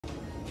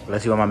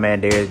Let's see what my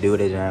man Darius do with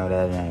his joint with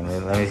that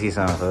joint. Let me see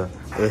something,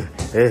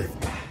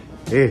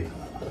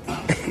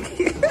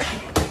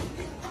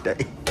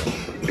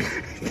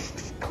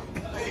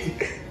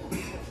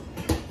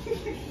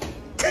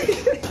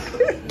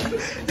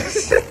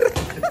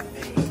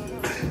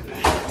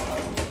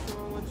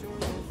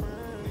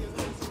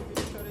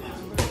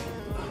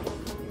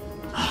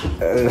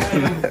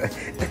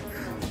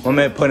 My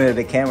man pointed at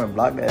the camera,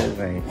 block that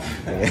thing.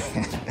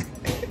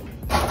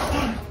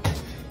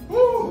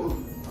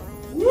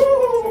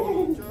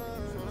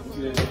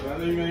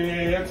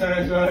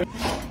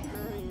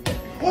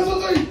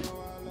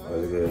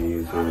 What's good,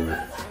 YouTube?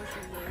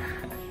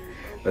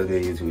 What's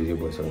good, YouTube? It's your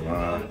boy So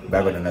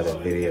back with another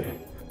video.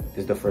 This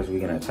is the first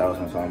weekend at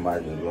Towson, so I'm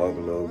about to just vlog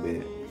a little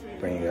bit,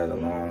 bring you guys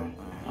along.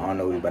 I don't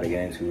know what we about to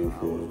get into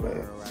food, but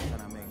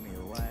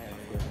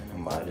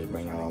I'm about to just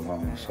bring y'all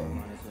along. So.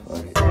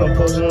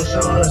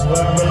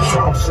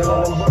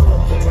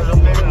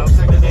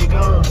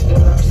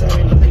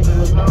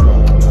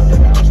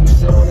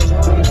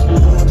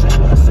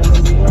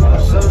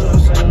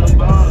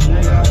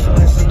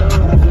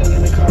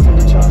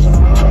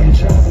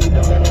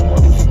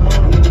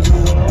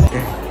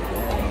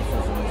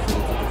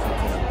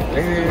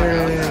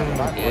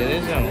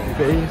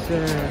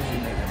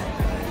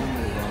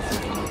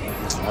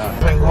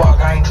 Pink walk,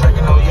 I ain't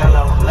drinking no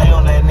yellow. Lay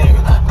on that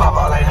nigga. Pop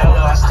out like hello.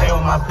 I stay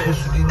on my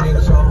bitch with these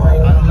niggas all right.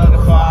 I'm not a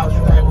five.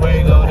 Where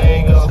you go,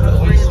 there you go.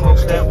 We smoke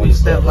step, we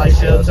step like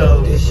shell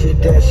toe. This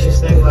shit, that shit,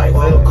 stick like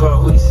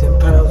Velcro. We send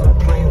pounds on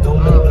planes,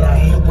 don't make it. I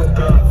hit with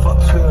that. Fuck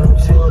 12,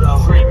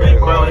 $10. Free big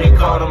bro, he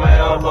called on my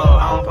elbow.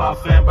 I don't pop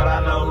fan, but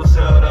I know who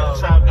sell those.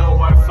 Trap don't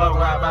work, fuck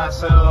right by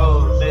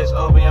sell. This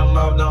opium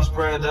love don't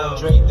spread though.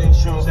 Drink these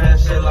shoes, that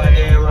shit like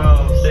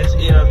arrows. Let's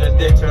eat up the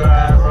dick to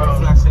ride road.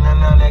 Flexing and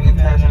now nigga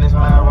passion is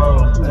my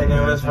role. Taking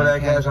risks for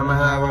that cash on my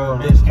high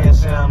road. Bitch can't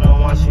say I'm the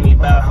one, she need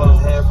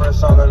baffles. Head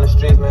first all on the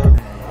streets, man.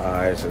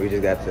 Alright, so we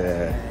just got to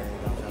the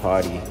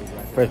party.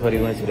 First party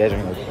we went to, that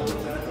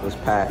was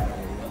packed.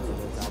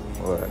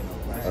 What?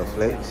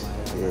 Flicks?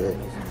 Yeah.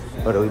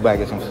 Hold on, we about to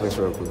get some flicks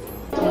real quick.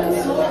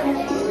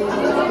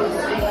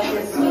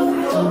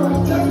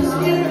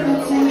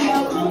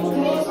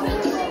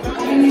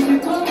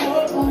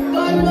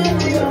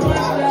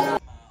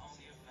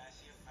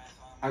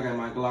 I got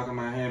my Glock in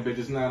my hand, bitch,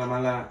 it's not on my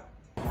lap.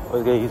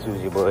 What's good, YouTube?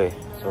 It's your boy.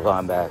 So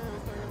I'm back.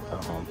 I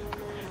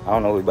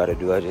don't know what we about to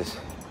do. I just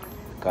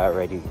got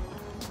ready.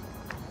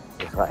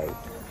 It's like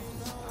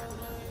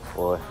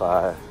 4 or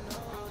 5.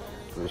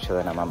 We were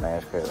chilling at my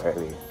man's crib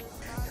earlier.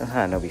 Sometimes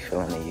I don't be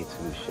feeling the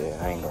YouTube shit.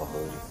 I ain't gonna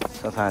hold you.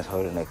 Sometimes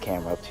holding the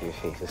camera up to your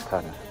face is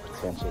kind of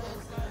pretentious.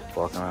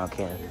 Walking around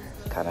campus,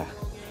 kind of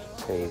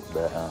crazy.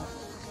 But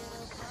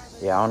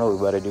yeah, I don't know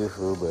what we about to do,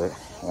 food, but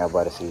y'all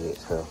about to see it.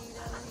 So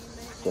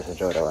just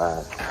enjoy the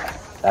ride.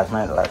 Last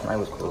night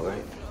was cool,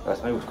 right?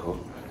 Last night was cool.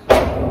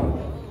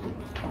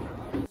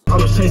 I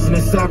was chasing the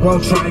sack,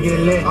 won't try to get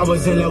lit. I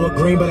was in love with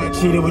green, but I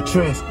cheated with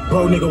Trish.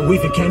 Bro, nigga,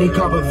 weaving, can't even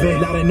cop a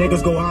vid. Lot of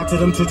niggas go out to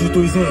them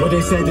 223s in. What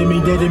they said to me,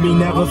 did to me,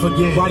 never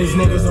forget. Why these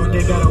niggas on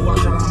they gotta watch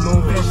how I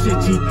move. That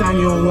shit G-thang,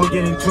 you don't want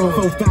get into.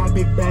 4-5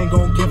 big bang,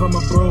 gon' give him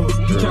a bruise.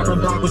 You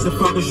trapping back, what the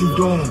fuck is you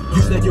doing?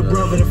 You said your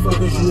brother, the fuck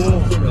is you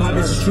on? My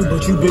bitch is true,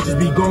 but you bitches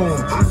be gone.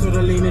 I saw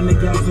the lean in the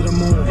gas to the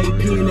moon.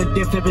 AP in the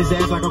dip, tip his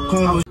ass like a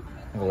corn.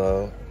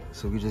 Hello.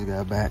 So we just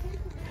got back.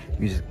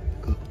 We just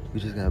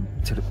got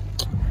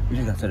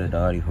to the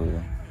Dottie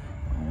pool.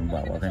 I'm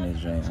about walking this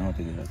drink. I don't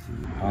think it's that tea.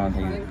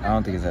 I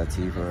don't think it's that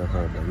tea for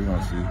her, but we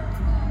gonna see.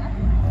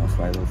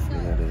 Flight will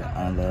figure it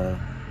out.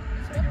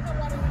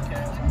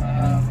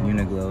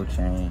 Uniglow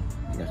chain.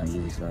 We got some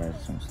Yeezy stars,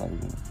 some slightly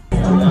good.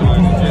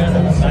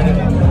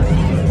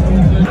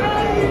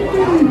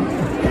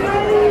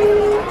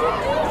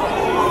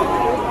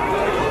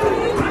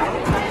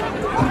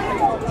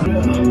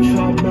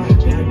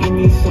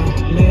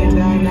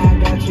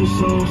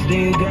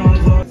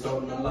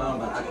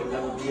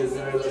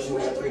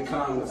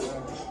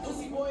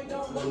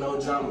 No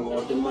drama,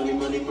 want the money,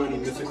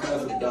 Mr.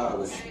 Cousin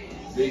dollars.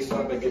 Big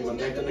stop and get my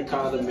neck in the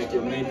collar, make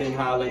your main thing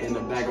holler in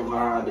the back of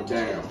our heart, the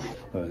damn.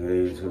 What's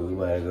good, YouTube? We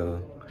about to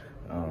go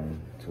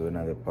to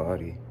another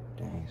party.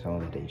 Dang,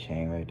 someone with their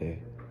chain right there.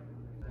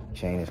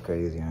 Chain is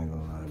crazy, I ain't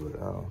gonna lie, but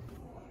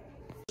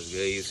what's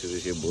good, YouTube?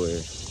 It's your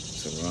boy,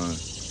 Saran.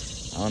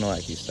 I don't know why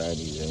I keep starting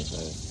these days,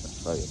 but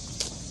fuck it.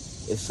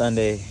 It's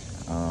Sunday.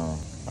 I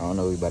don't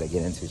know what we about to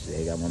get into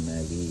today. Got my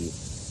man Lee.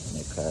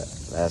 Cut.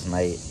 Last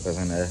night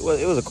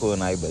it was a cool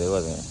night, but it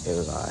was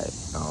alright.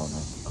 I don't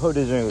know. I hope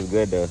this drink was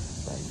good though.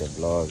 Like the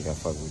vlog, I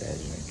fuck with that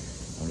drink.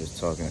 I'm just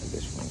talking at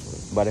this point.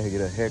 About to get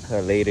a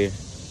haircut later,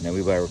 and then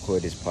we about to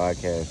record this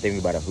podcast. I think we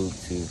about to hoop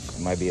too. It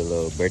might be a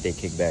little birthday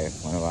kickback.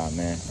 One of our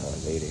men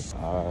later.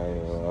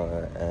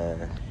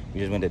 Alright,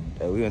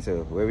 we went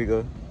to where we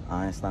go?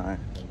 Einstein.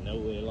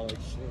 Nowhere like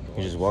shit.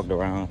 We just walked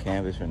around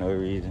campus for no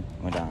reason.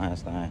 Went to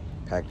Einstein,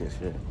 packed this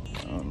shit.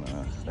 I don't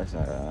know. That's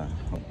not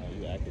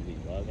You actively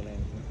vlogging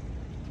anything?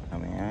 I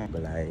mean,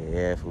 but like,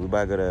 yeah, we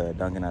about to go to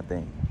Dunkin', I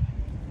think.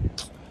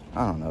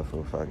 I don't know,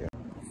 fool, fuck it.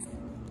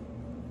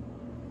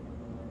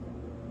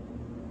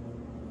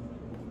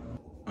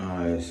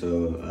 Alright,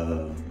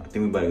 so I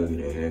think we about to go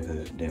get a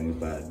haircut. Then we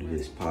about to do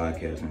this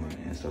podcast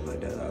and stuff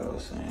like that. Like I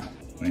was saying,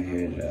 I'm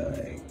here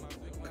like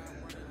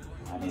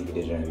I need to get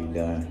this journey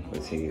done.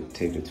 But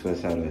take the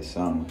twist out of it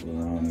something. You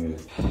know,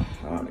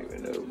 I don't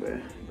even know,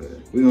 but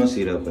we gonna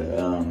see though. But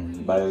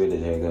about to get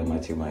this haircut,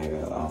 might take my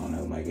hair out. I don't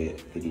know, might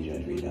get these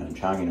joints redone. I'm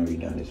trying to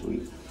get them redone this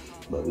week,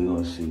 but we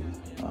gonna see.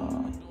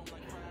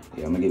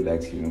 Yeah, I'm gonna get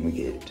back to you when we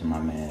get to my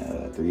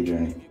man 3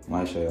 journey.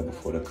 Might show you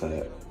before the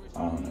cut.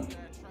 I don't know.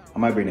 I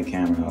might bring the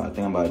camera out. I think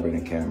I'm about to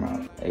bring the camera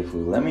out. Hey,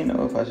 fool, let me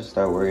know if I should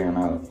start working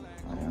out.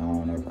 I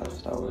don't know if I should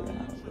start working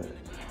out, but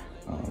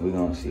we're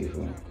gonna see,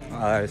 fool.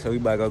 Alright, so we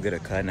about to go get a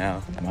cut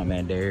now. My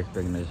man Derek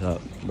bringing this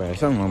up. Bro,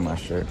 something on my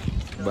shirt.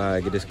 About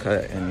to get this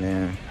cut and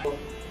then.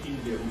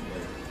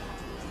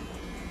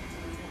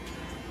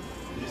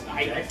 It's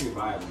actually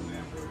viable,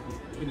 man, bro. You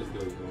can just go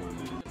going,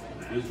 man.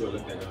 You just go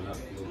look that up.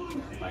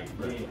 Like,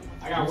 bro.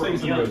 I gotta tell you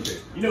some real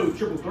shit. You know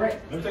Triple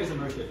Threat? Let me tell you some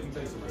real shit.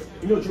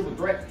 You know Triple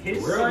Threat?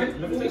 His son?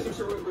 Let me tell you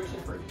some real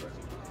shit first, bro.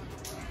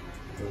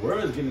 The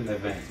world is getting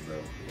advanced, bro.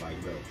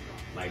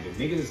 Like, the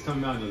niggas is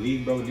coming out in the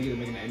league, bro. Niggas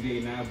making the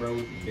NBA now, bro.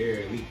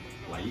 They're elite.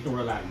 Like, you can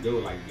realize,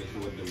 dude, like, just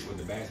what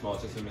the basketball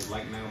system is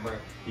like now, bro.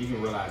 You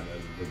can realize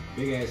the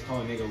big-ass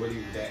tall nigga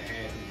really that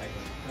has some type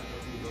of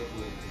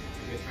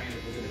good trainer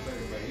for good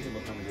service, bro. He can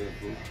become a good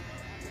fool.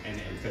 And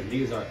because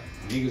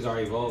niggas are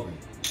evolving.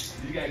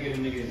 You gotta get a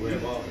nigga in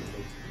evolving.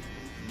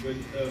 But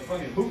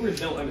fucking hoopers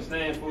don't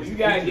understand, fool. You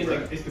gotta get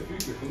it's the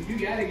future, fool. You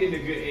gotta get in a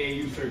good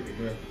AAU circuit,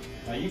 bro.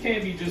 Like, you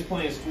can't be just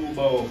playing school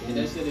ball. Yeah,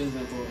 that shit is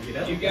important. You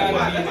gotta be.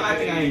 I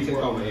think I ain't took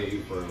over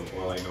AAU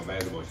or like no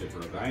basketball shit for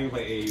real. I ain't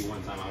play AAU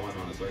one time. I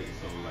wasn't on the circuit,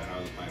 so like I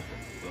was playing for.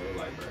 So it was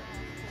like, bro.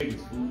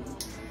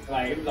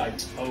 Like it was like,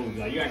 oh,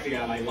 like you actually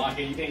gotta like lock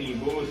in. You can't even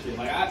bullshit.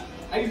 Like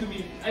I used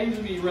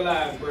to be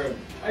realized, bro.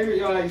 I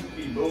used to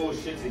be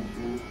bullshitting,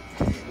 fool.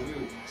 We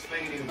were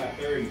spanking niggas by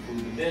 30, fool.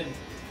 But then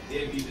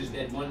it'd be just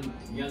that one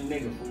young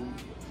nigga, fool.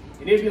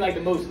 And it'd be like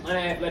the most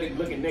unathletic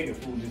looking nigga,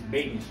 fool, just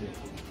baking shit.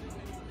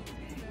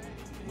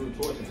 We were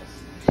torturing us.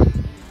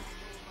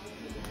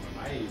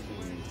 My age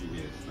used to be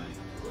this thing.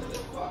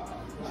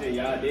 Shit,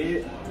 y'all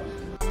did?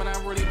 Man, I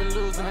really been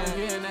losing it.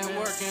 Getting that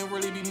work ain't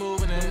really be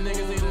moving it.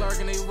 Niggas ain't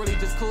lurking, they really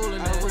just cooling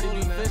it. I really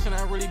be fishing,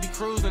 I really be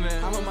cruising it.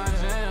 I'm in my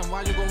jam,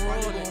 why you gon'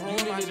 ruin it? You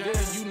niggas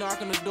did, you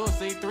knocking the door,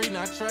 say 3,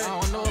 not trade. I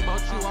don't know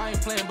about you, I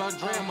ain't playing about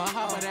Dre. I'ma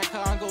hop out that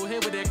car and go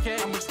hit with that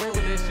cat. I'ma straight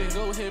with that shit,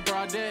 go hit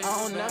broad day. I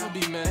don't never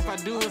be mad. If I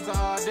do, it's a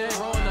hard day.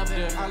 Rolling up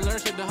there, I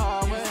learned shit the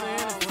hard way.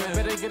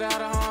 Better get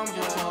out of harm's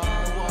way.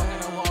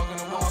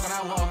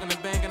 I walk in the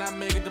bank and I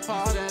make it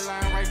deposit. That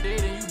line right there,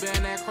 then you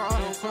ban that cross.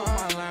 Don't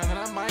cross my line, and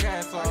I might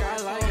got so I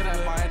like it,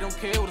 I might. Don't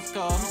care what it's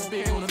called. I'm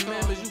speaking on the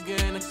members, you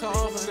getting the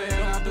calls. I'm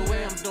saying out the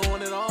way, I'm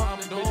doing it all. I'm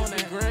doing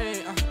that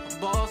great.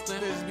 Boston,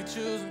 bitches be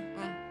choosing.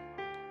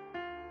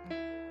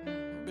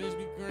 Bitches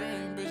be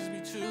green, bitches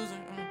be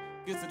choosing.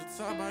 Get to the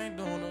top, I ain't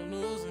doing no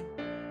losing.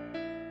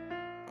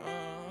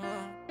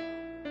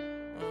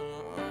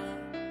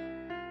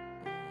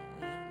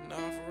 Nah,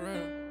 for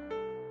real.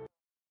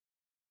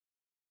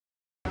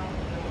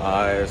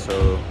 Alright,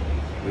 so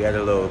we had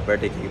a little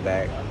birthday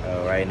kickback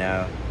right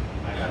now.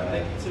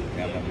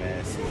 Got my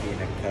man CD in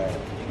the cut,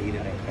 eating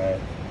in the cut.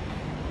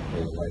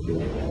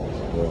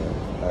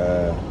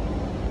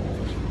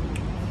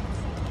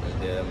 What's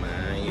good,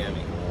 man? You hear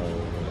me?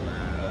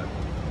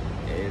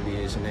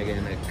 This nigga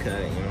in the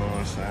cut, you know what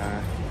I'm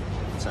saying?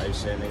 Type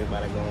shit, nigga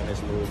about to go on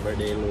this little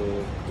birthday,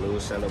 little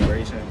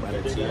celebration. About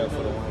to tee up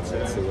for the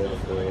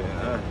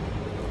one.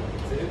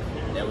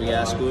 Then we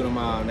got school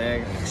tomorrow,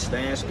 nigga.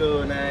 Stay in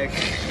school, nigga.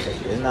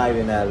 It's not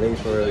even that late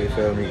for real, you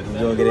feel me? We're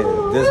gonna get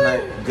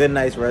a good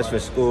night's rest for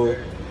school.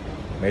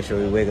 Make sure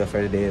we wake up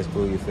for the day of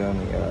school, you feel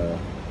me?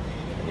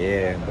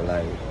 Yeah, but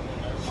like,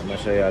 I'm gonna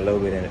show you a little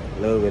bit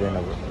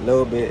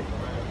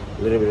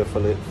of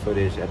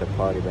footage at the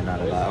party, but not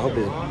a lot. I hope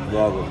this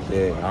vlog was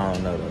good. I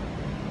don't know though.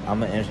 I'm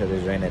gonna intro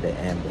this rain at the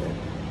end, but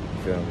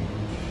you feel me?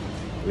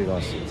 We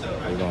gonna see.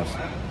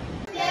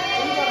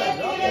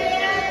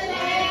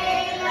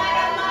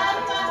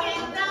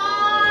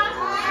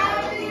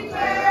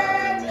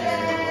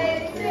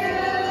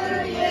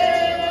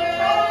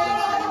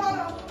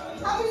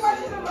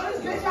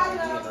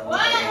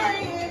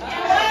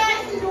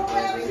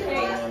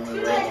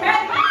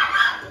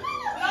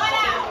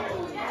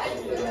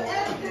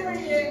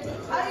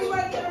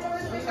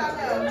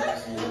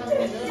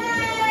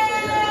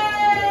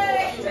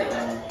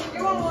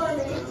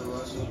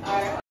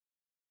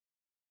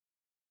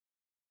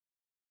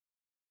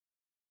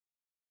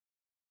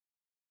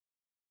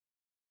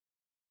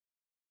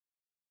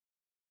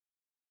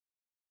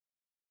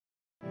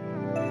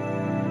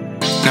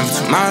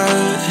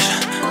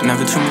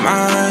 Never too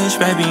much,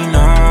 baby,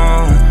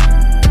 no.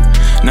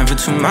 Never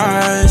too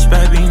much,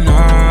 baby, no.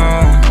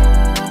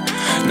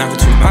 Never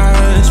too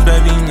much,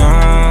 baby, no.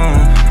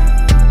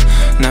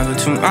 Never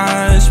too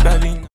much, baby, no.